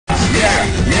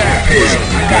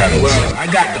I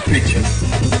got the picture.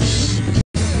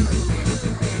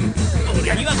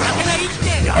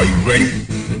 Are you ready?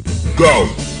 Go!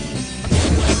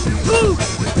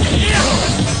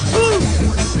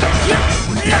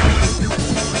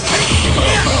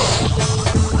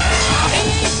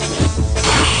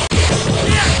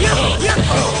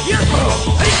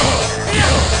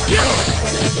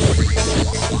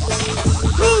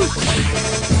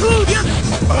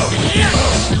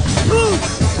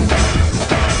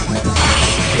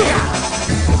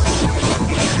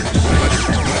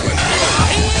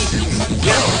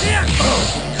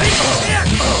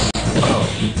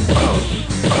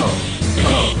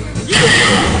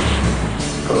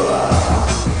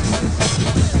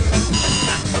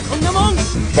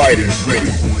 Fighters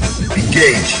ready.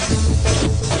 Engage.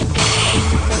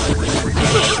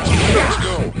 Let's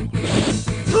go.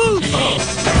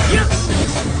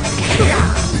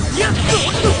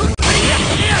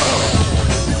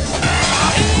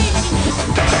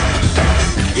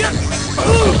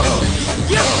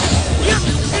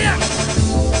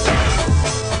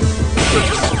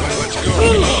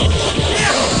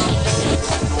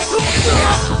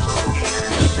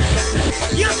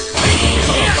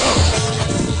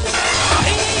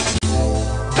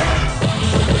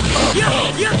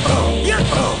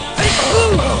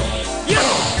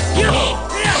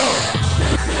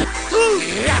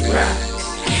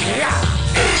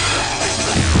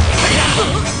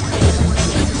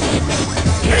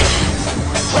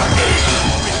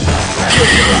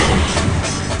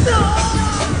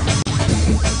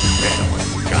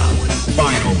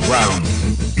 Final round.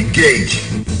 Engage.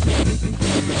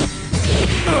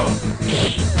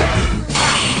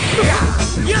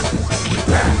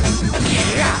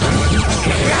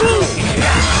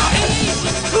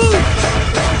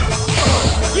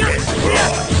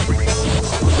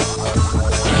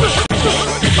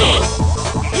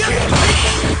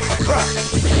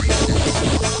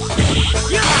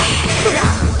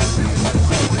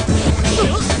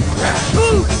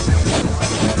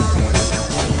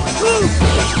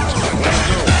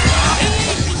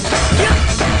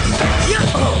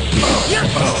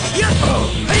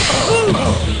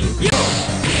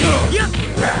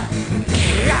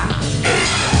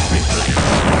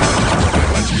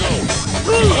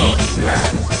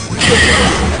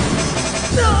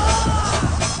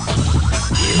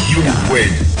 You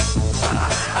win.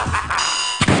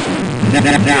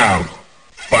 Now,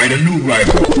 find a new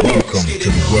rival. Welcome to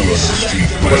the world of Street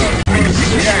Fighter.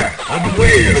 Yeah, I'm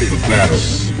prepared for battle.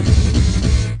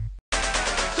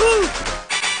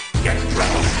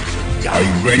 Are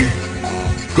you ready?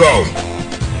 Go!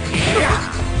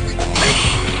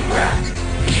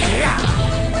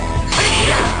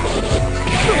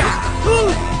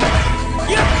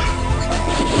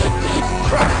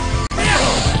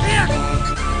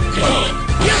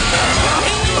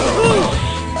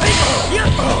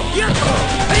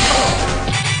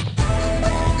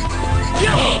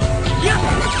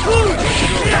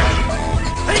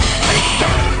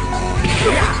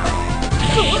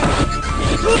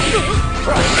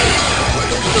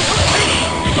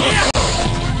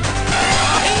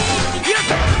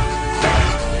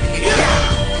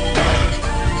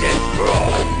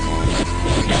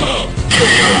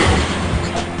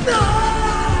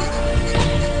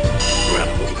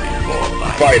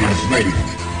 Fighters ready.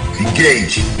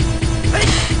 Engage.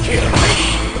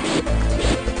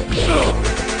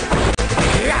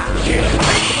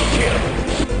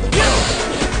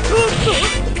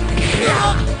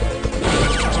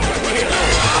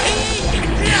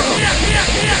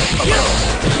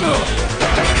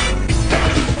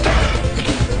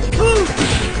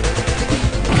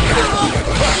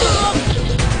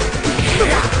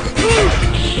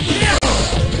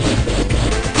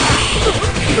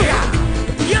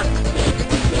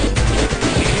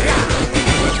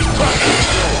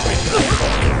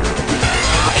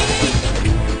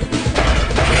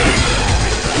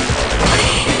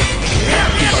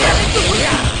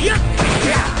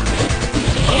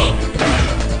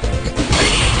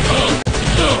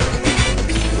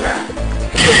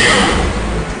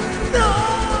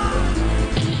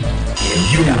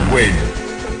 You win.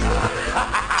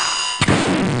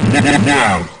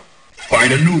 Now,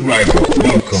 find a new rival.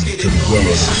 Welcome to the world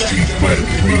of Street Fighter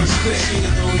 3.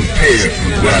 Prepare for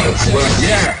battle.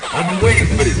 Yeah, I've been waiting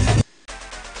for this.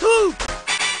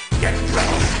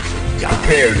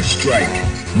 Prepare to strike.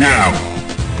 Now.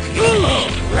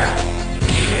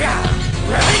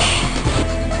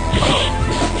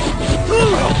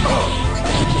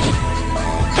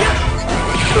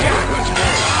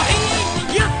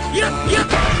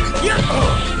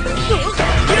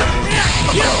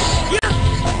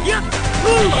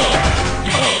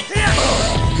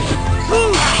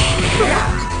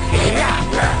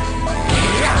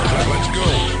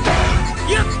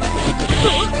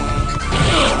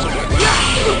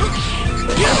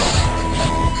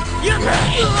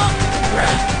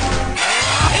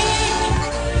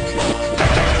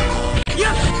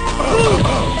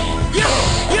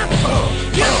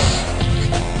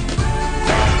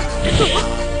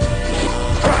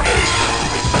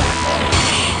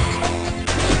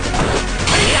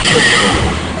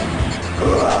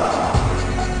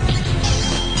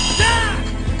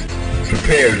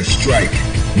 strike.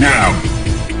 Now.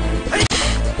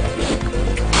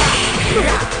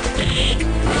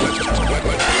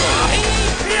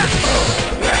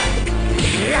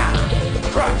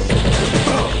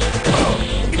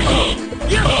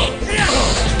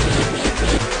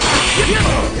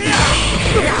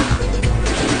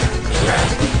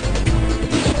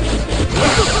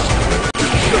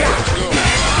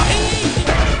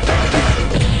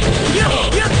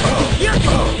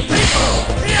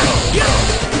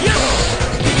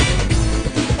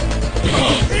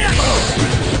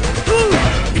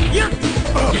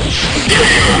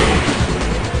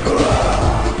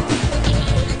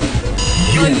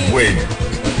 You win.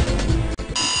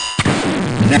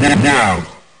 Now,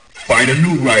 find a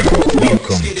new rival.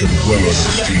 Welcome to the world of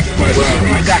Street Fighter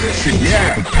 3. I got the city.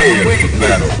 Prepare for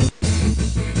battle.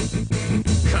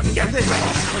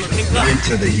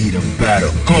 Into the heat of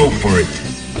battle. Go for it.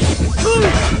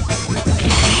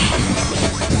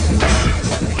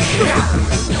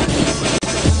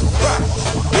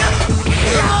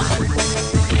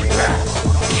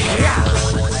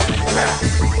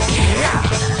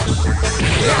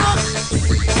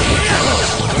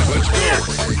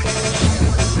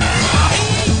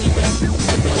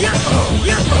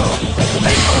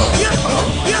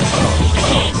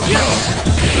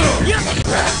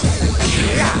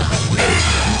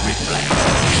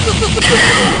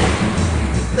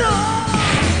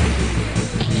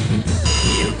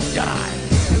 You die.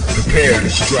 Prepare to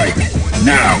strike.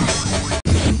 Now.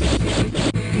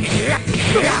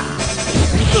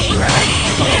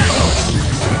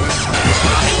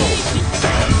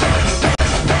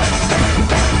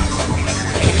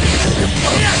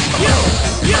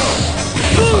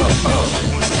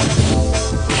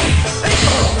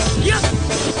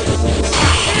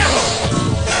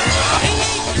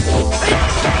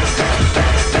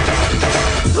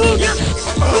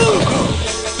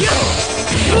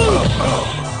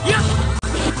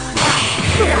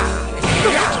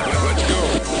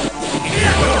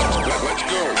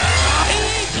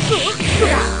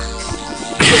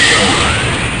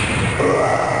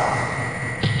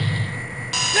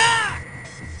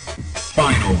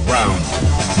 Final round.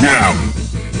 Now.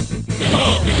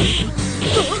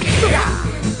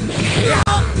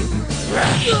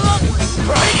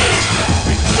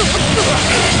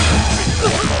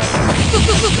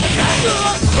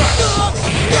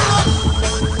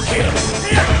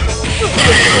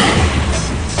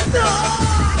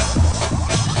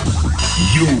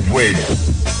 You win.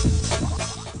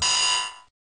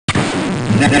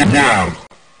 Now,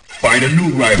 find a new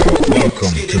rival.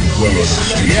 Welcome to the world of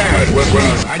Street Fighter 3.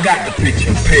 I got the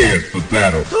picture. Prepared for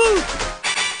battle.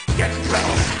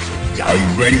 Are you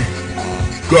ready?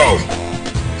 Go!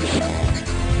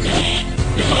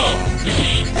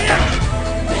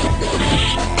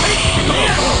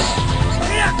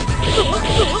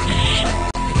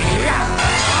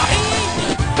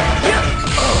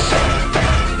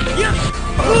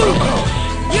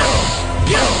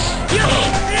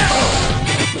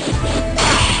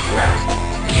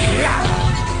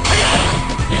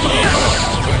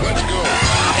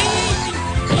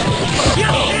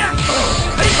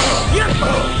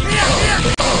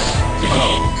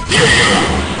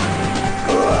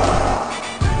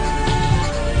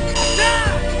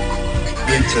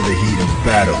 Into the heat of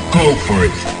battle. Go for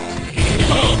it.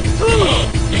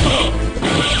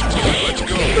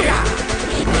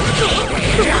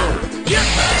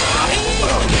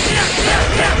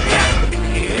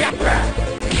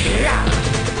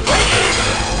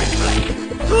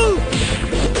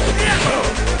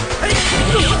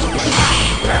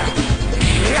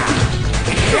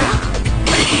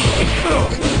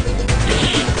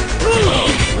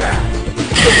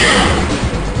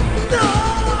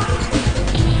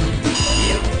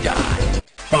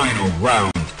 Final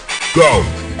round. Go!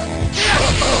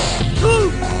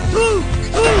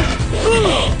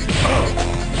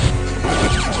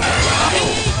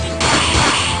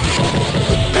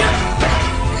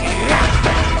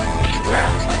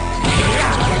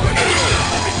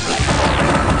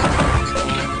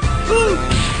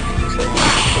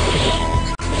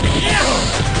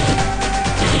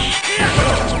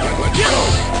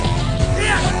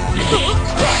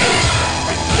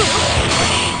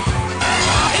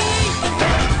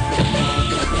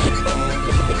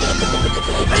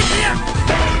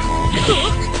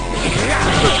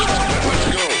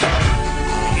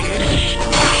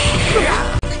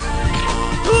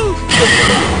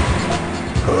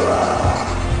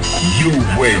 You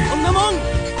win.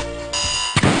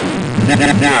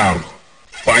 Now,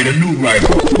 find a new rival.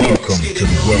 Welcome to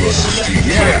the world of Street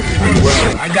Fighter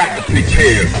 3. I got the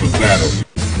prepared for battle.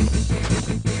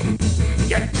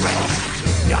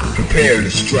 Prepare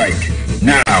to strike.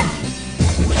 Now.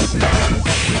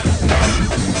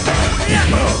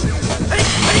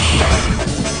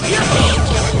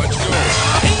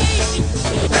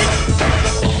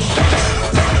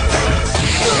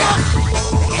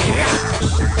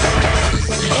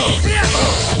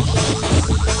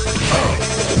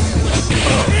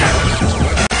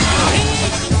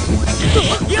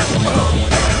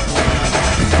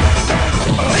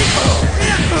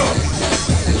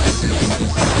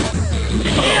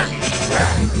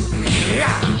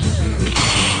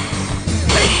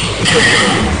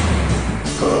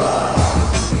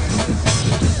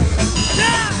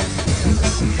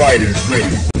 Fighters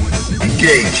ready.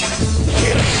 Engage.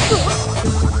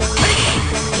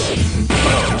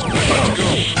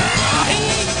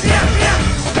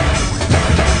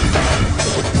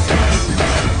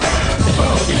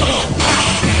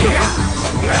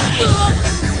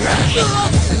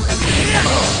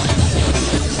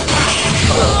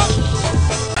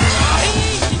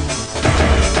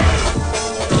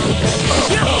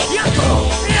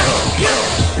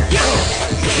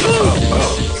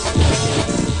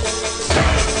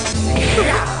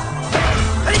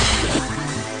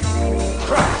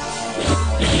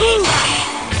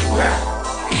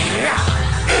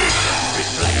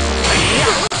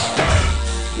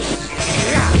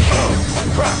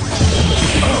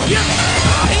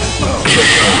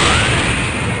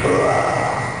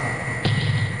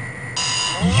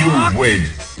 You win.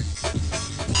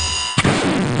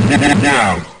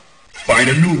 Now, find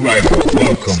a new rival.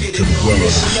 Welcome to the world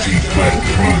of Street Fighter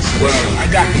 3. Well, I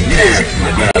got the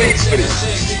I've been waiting for this.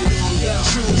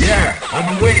 Yeah, I've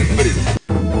been waiting for this.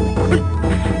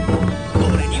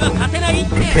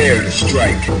 Prepare to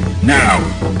strike. Now.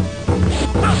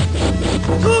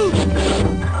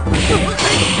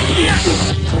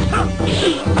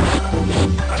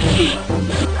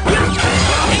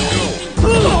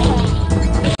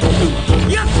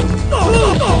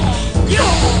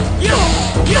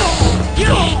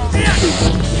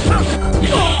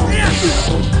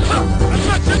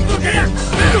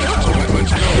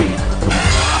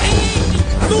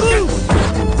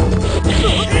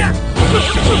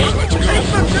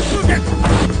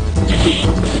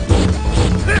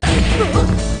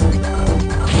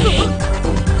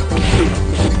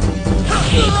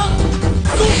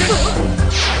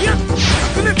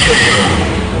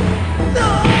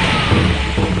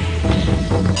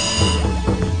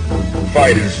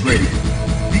 Fighters ready.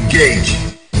 Engage.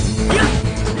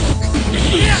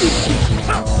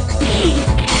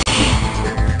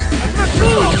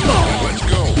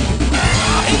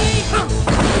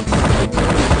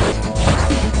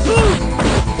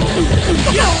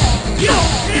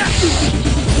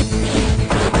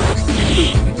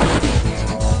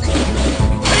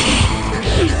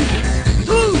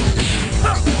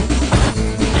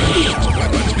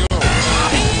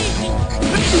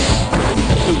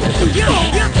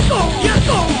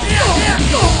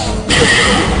 Let's go.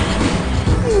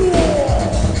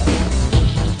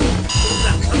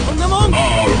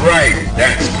 Alright,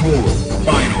 that's cool.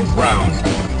 Final round.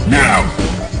 Now.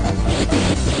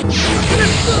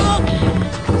 Let's go.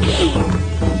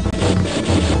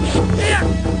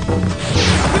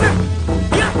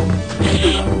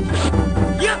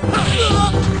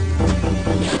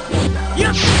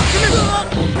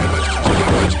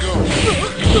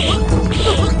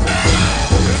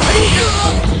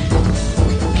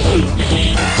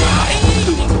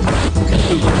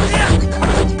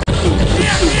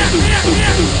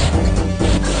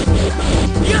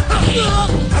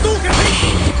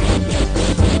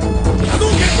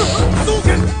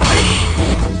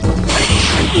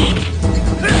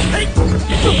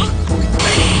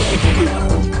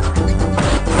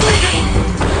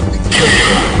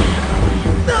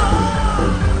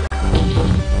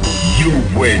 You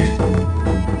win.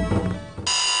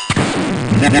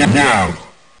 Now,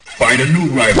 find a new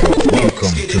rival.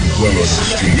 Welcome to the world of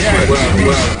Street Fighter.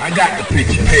 Well, I got the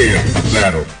picture. Prepare for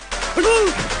battle.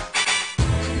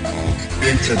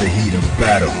 Into the heat of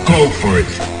battle. Go for it.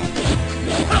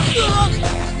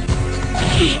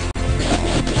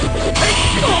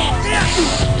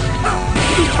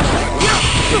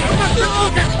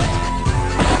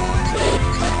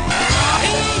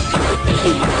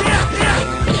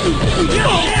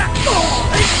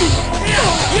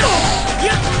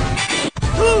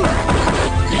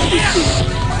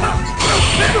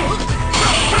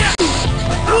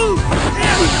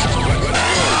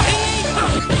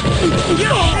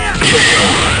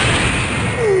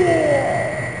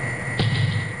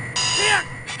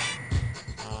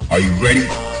 Are you ready?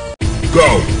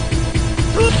 Go!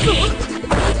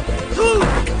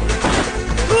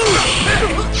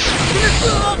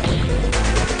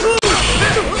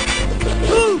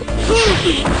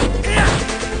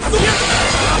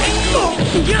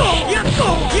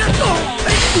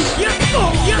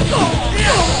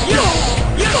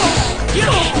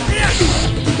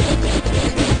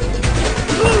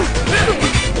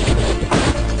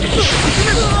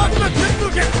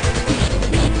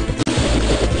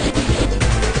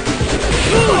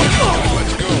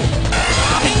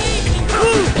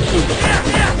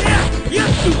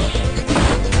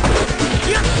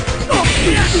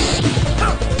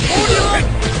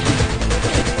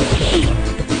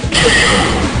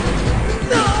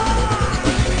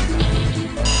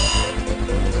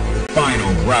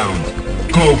 Final round.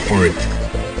 Go for it.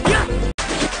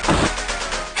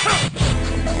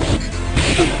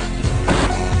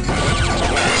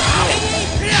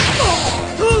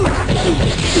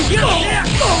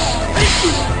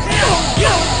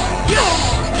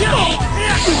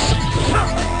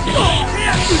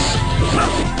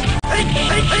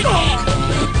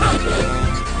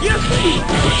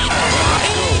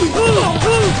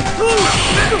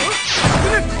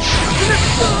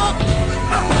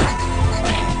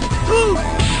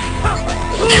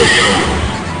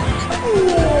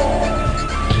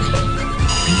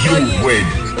 You win.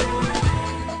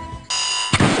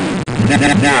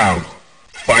 Now,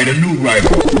 find a new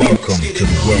rival. Welcome to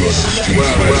the world of Street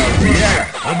Fighter.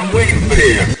 Yeah, I've been waiting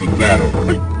for battle.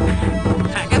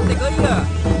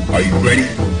 Are you ready?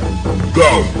 Go!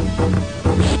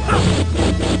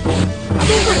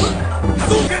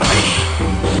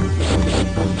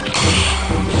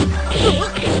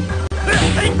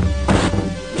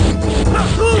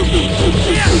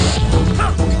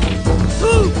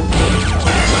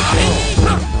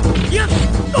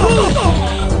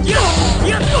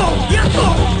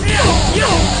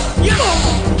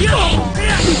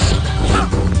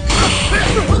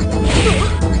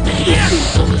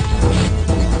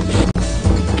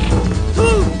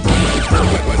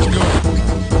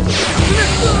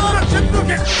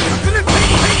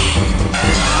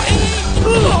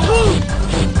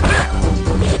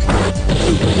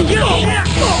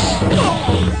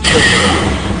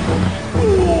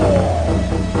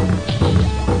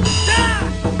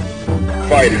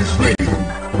 Fighters ready.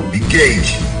 Engage.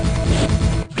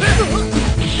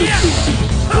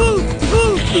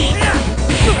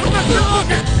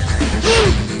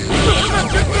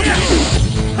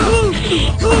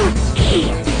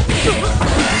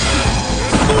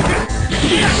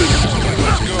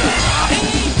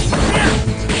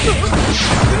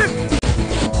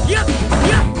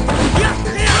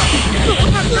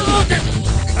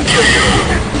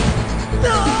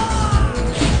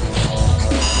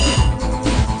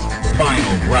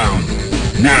 Final round.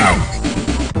 Now.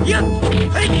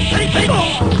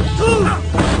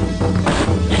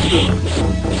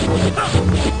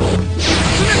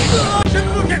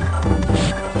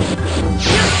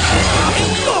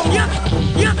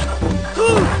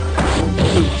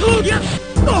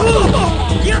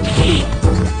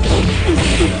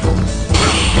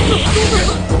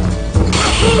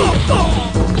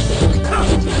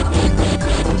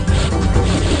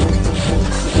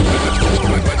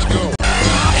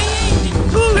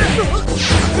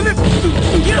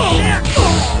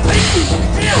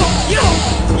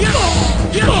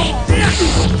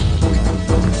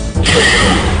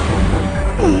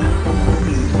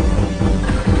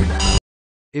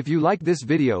 If you like this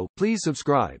video, please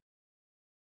subscribe.